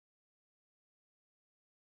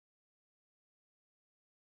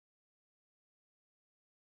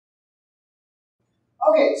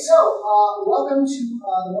Okay, so welcome to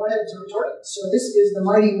the Moorhead Observatory. So this is the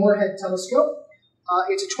mighty Moorhead telescope.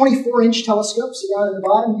 It's a 24-inch telescope, so down at the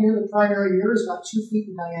bottom here, the primary mirror is about 2 feet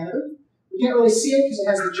in diameter. We can't really see it because it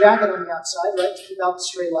has the jacket on the outside, right, to keep out the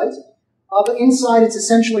stray light. But inside, it's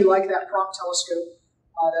essentially like that prop telescope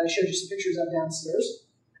that I showed you some pictures of downstairs.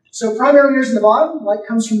 So primary mirror is in the bottom. Light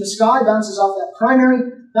comes from the sky, bounces off that primary,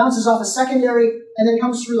 bounces off a secondary, and then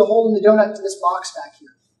comes through the hole in the donut to this box back here.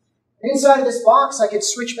 And inside of this box, I could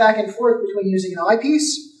switch back and forth between using an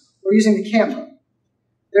eyepiece or using the camera.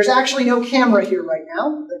 There's actually no camera here right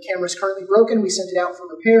now. The camera is currently broken. We sent it out for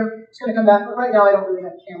repair. It's going to come back, but right now I don't really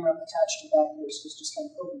have a camera attached to that here, so it's just kind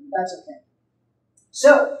of open, but that's okay.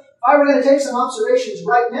 So, if I were going to take some observations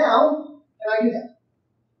right now, can I do that?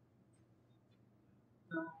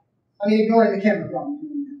 No. I mean, ignoring the camera problem.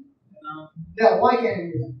 No, why can't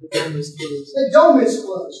I do that? The dome is closed. The dome is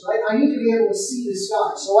closed, right? I need to be able to see the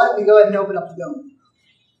sky. So why don't we go ahead and open up the dome?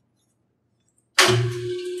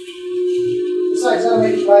 Besides, that'll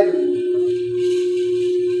make it brighter.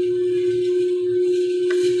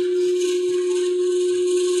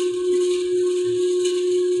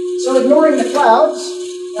 So ignoring the clouds,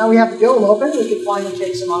 now we have the dome open. We can finally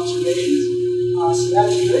take some observations. So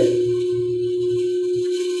that's good.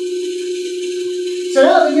 So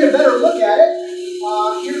now that we get a better look at it,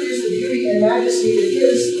 here is the beauty and majesty that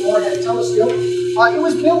is the Moorhead telescope. It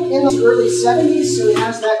was built in the early 70s, so it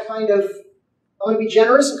has that kind of, I'm going to be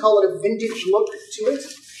generous and call it a vintage look to it.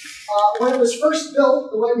 When it was first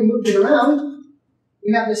built, the way we moved it around,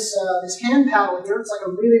 we have this hand paddle here. It's like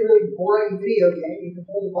a really, really boring video game. You can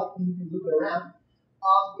hold a button, you can move it around.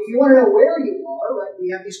 If you want to know where you are, right, we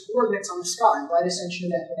have these coordinates on the sky, right,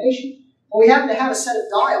 ascension and declination. Well, we happen to have a set of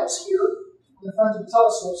dials here on the front of the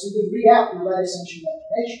telescope, so we could read out the right ascension and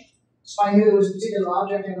declination. So if I knew there was a particular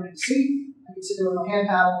object I wanted to see, I could sit there with my hand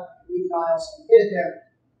paddle, read the dials, and get it there.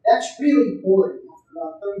 That's really boring. After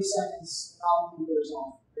about 30 seconds, the problem wears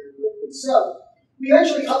off very quickly. So we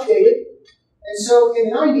eventually updated, and so in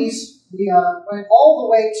the 90s, we went all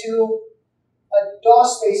the way to a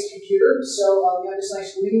DOS-based computer. So we have this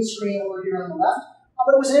nice green screen over here on the left.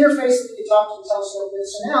 But it was an interface that we could talk to the telescope with.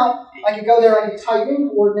 So now I could go there, I could type in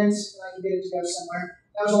coordinates, and I could get it to go somewhere.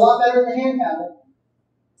 That was a lot better than the hand paddle.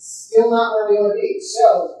 Still not where we want to be.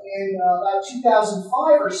 So in about 2005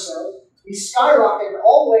 or so, we skyrocketed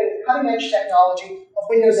all the way to the cutting-edge technology of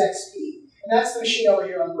Windows XP. And that's the machine over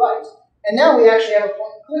here on the right. And now we actually have a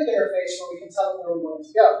point-and-click interface where we can tell it where we want it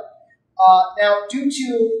to go. Now, due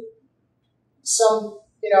to some,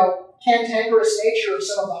 cantankerous nature of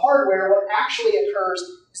some of the hardware, what actually occurs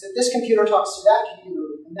is that this computer talks to that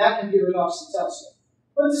computer, and that computer talks to the telescope.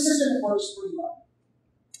 But it's a system that works pretty well.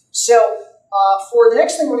 So, for the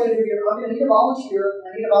next thing we're going to do here, I'm going to need a volunteer, and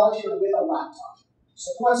I need a volunteer with a laptop. So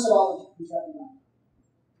who wants to volunteer? Who's got a laptop?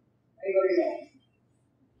 Anybody else?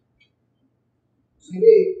 Who's going to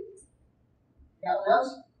be? Got one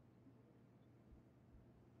else?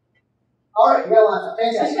 All right, you got a laptop.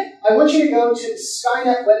 Fantastic. I want you to go to the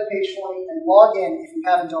Skynet webpage for me and log in if you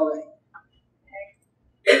haven't already.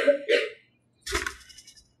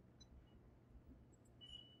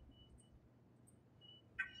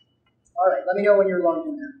 All right, let me know when you're logged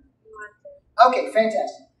in there. Okay,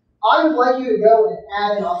 fantastic. I would like you to go and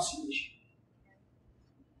add an observation.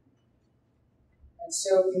 And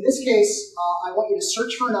so in this case, I want you to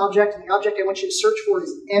search for an object, and the object I want you to search for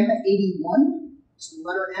is M81. So the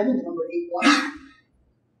letter M and the number 81.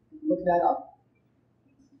 Look that up.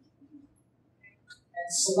 And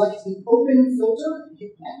select the open filter and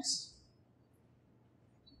hit next.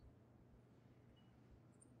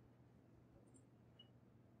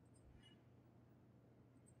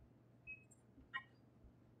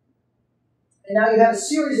 And now you have a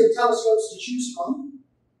series of telescopes to choose from.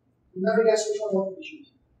 Remember, guess which one you want to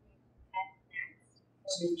choose.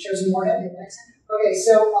 So you've chosen Moorhead, hit next. Okay,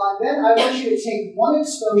 so then I want you to take one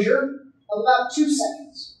exposure of about 2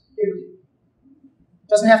 seconds. It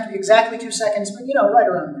doesn't have to be exactly 2 seconds, but right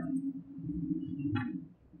around there.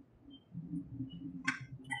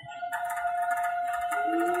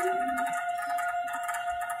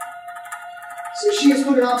 So she has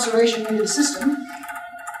put an observation into the system.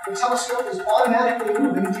 The telescope is automatically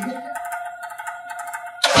moving to get there.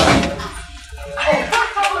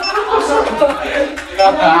 I'm sorry.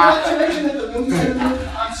 Not to mention that the moon's going to move.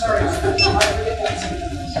 I'm sorry. I forget that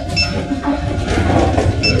sometimes.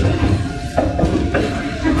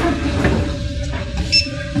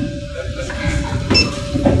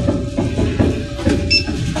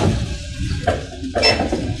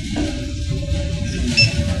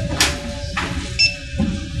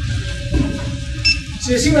 So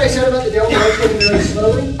you see what I said about the dome rotating very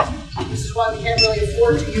slowly? This is why why we can't really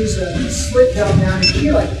afford to use a slit dome down in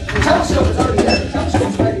Chile. The telescope is already there. The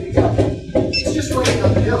telescope's ready to go. It's just waiting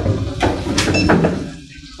on the dome.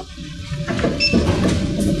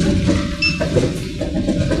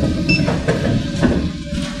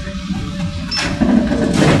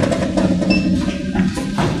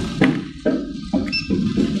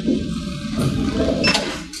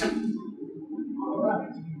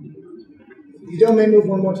 The dome may move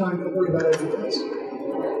one more time, don't worry about it if it does.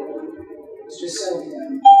 It's just settling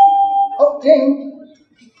down. Oh, ding!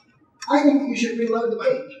 I think you should reload the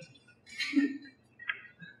page.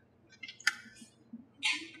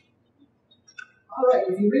 Alright,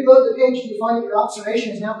 if you reload the page, do you find that your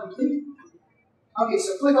observation is now complete? Okay,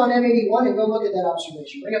 so click on M81 and go look at that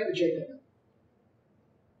observation. Bring up the JPEG.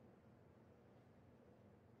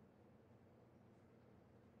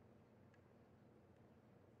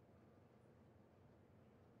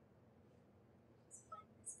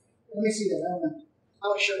 Let me see that. I don't know. I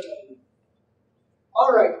want to show that.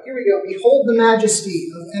 All right, here we go. Behold the majesty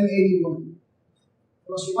of M81. The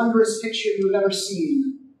most wondrous picture you have ever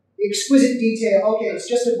seen. The exquisite detail. Okay, it's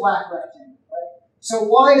just a black rectangle, right? So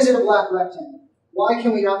why is it a black rectangle? Why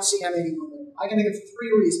can we not see M81? I can think of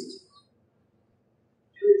three reasons.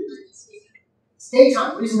 It's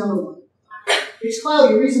daytime, reason number one. It's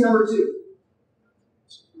cloudy, reason number two.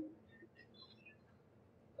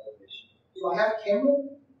 Do I have a camera?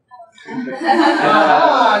 Yeah,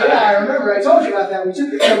 I remember. I told you about that. We took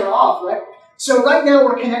the camera off, right? So right now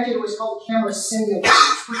we're connected to what's called camera simulation.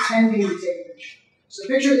 It's pretending to take a picture. So the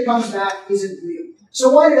picture that comes back isn't real. So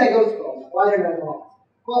why did I go through all that? Why did I go off?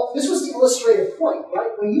 Well, this was the illustrative point,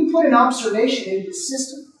 right? When you put an observation into the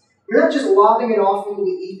system, you're not just lobbing it off into the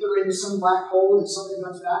ether, into some black hole, and something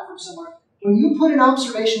comes back from somewhere. When you put an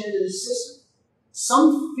observation into the system,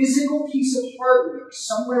 some physical piece of hardware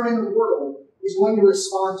somewhere in the world is going to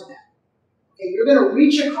respond to that. Okay, you're going to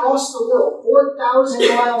reach across the world,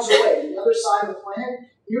 4,000 miles away, the other side of the planet,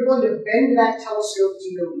 and you're going to bend that telescope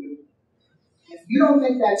to your view. If you don't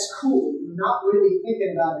think that's cool, you're not really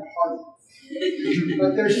thinking about it hard enough.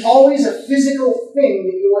 But there's always a physical thing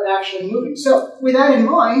that you are actually moving. So, with that in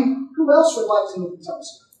mind, who else would like to move the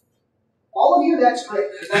telescope? All of you, that's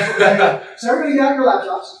great. That's what we're doing. So everybody got your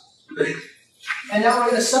laptops. And now we're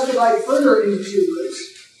going to subdivide further into two groups.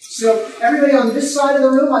 So everybody on this side of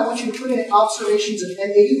the room, I want you to put in observations of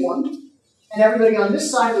M81. And everybody on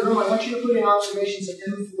this side of the room, I want you to put in observations of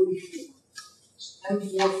M44.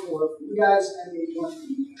 M44. You guys, M81.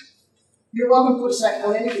 You're welcome to put a second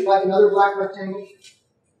one in if you'd like another black rectangle.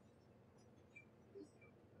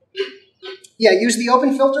 Yeah, use the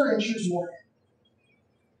open filter and choose Moorhead.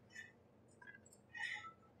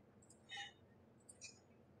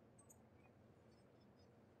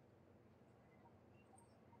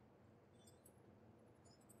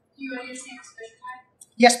 Do you understand exposure time?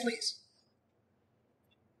 Yes, please.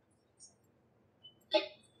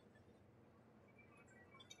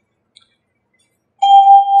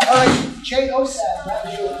 All right, Jay Osad, that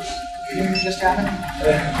was yours. You hear it just happened?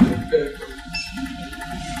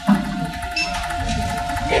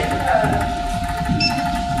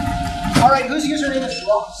 All right, whose username is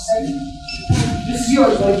Ross? This is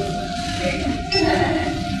yours, buddy.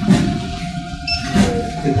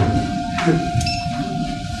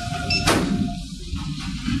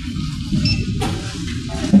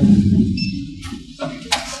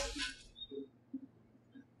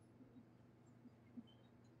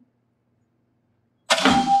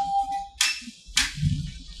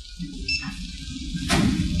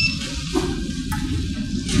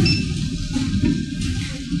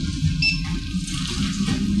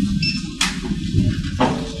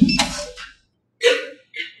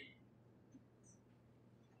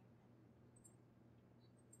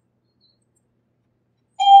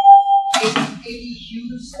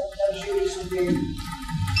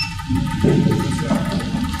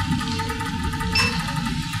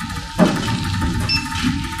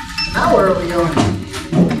 Now where are we going?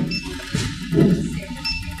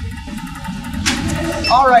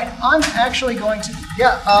 All right, I'm actually going to,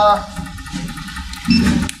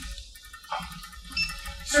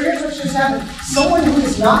 so here's what just happened. Someone who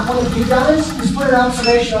is not one of you guys has put an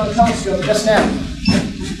observation on the telescope just now.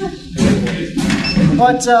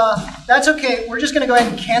 But that's okay. We're just going to go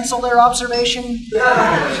ahead and cancel their observation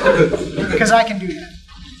because I can do that.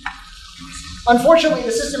 Unfortunately,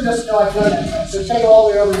 the system doesn't know I've done that, so take it all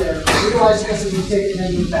the way over there. Realize this and you take it and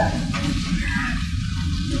then move back.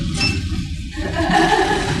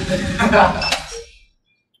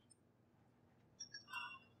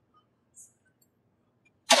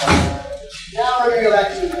 Now we're going to go back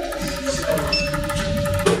to you guys.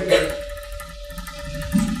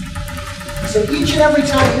 So each and every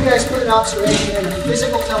time you guys put an observation in a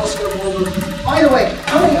physical telescope over. By the way,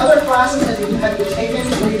 how many other classes have you taken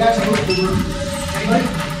where you guys have moved the room? Anybody?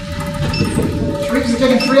 Three? You've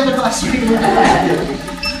taken 3 other classes.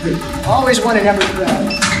 Always one in every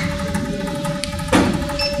crowd.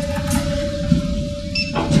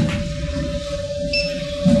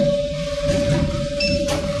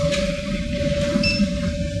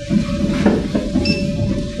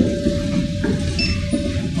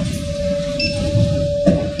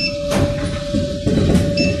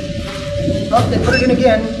 Oh, they put it in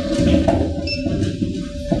again.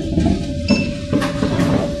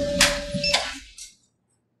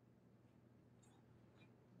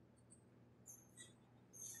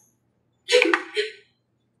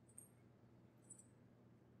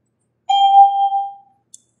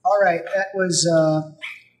 All right, that was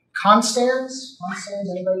Constance. Constance,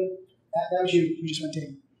 anybody? That was you. You just went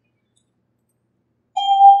in.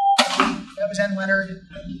 That was N. Leonard.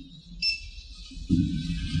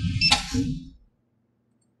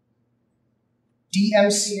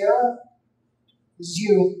 DM Sierra. This is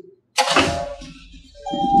you.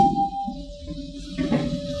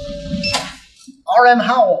 RM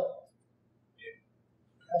Howell.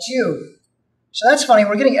 That's you. So that's funny.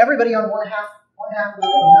 We're getting everybody on one half of the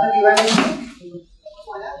room. None of you have anything.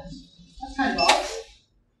 Why that is. That's kind of odd.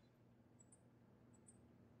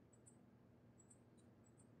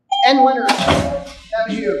 N. Leonard. That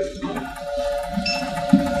was you.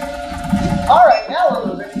 All right, now we're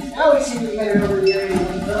moving. Now we seem to be headed over the area of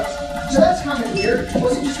first. So that's kind of weird.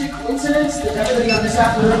 Was it just a coincidence that everybody on this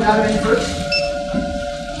half of the room got it in first?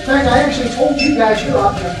 In fact, I actually told you guys your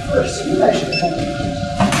object first, so you guys should have done it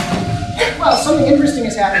first. Well, something interesting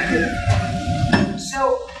has happened here.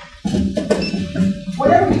 So,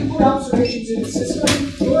 whenever you put observations in the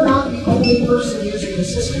system, you're not the only person using the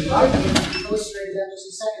system, right? I illustrated that just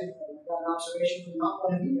a second ago. I got an observation from not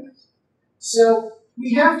one of you guys. So,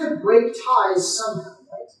 we have to break ties somehow,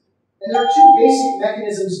 right? And there are 2 basic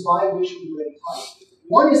mechanisms by which we break ties.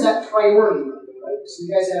 One is that priority level, right? So you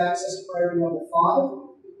guys have access to priority level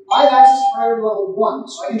 5. I have access to priority level 1,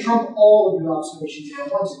 so I can trump all of your observations if I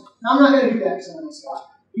want to. Now, I'm not going to do that because I'm a nice guy.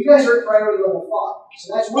 You guys are at priority level 5,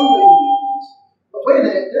 so that's one way to do things. But wait a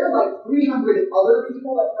minute, there are like 300 other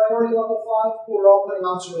people at priority level 5 who are all putting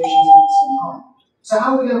observations in at the same time. So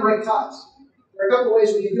how are we going to break ties? There are a couple of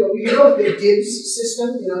ways we can do it. We can go with the dibs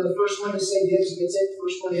system. You know, the first one to say dibs gets it, the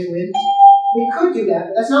first one in wins. We could do that,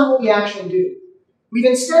 but that's not what we actually do. We've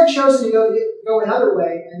instead chosen to go another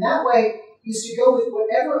way, and that way is to go with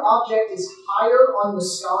whatever object is higher on the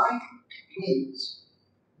sky wins.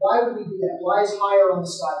 Why would we do that? Why is higher on the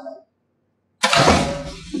sky better?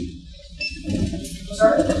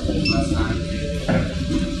 Sorry?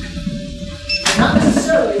 Not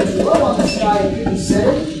necessarily. If it's low on the sky, you can set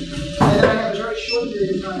it. And then I have a very short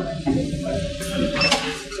period of time.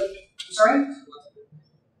 Sorry?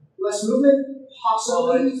 Less movement?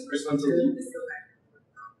 Possibly.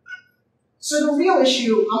 So the real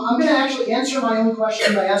issue, I'm going to actually answer my own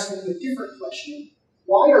question by asking you a different question.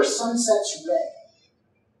 Why are sunsets red?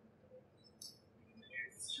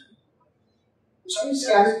 Sorry,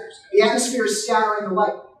 scattered. The atmosphere is scattering the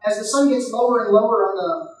light. As the sun gets lower and lower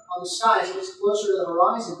on the sky, as it gets closer to the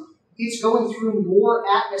horizon, it's going through more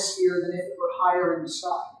atmosphere than if it were higher in the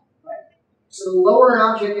sky. Right? So the lower an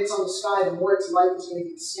object gets on the sky, the more its light is going to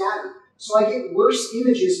get scattered. So I get worse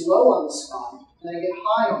images low on the sky than I get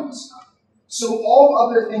high on the sky. So all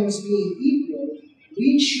other things being equal,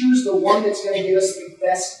 we choose the one that's going to give us the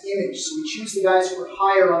best image. So we choose the guys who are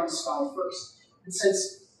higher on the sky first. And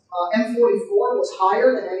since M44 was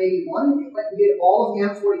higher than M81, it went and did all of the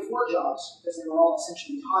M44 jobs because they were all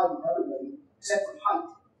essentially high with everybody except for height.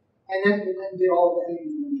 And then it went and did all of the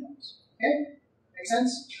M81 jobs. Okay? Make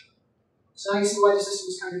sense? So now you see why the system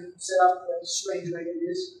is kind of set up the strange way it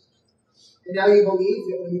is. And now you believe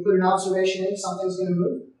that when you put an observation in, something's going to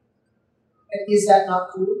move. And is that not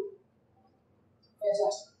cool?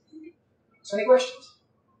 Fantastic. So any questions?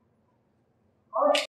 All right.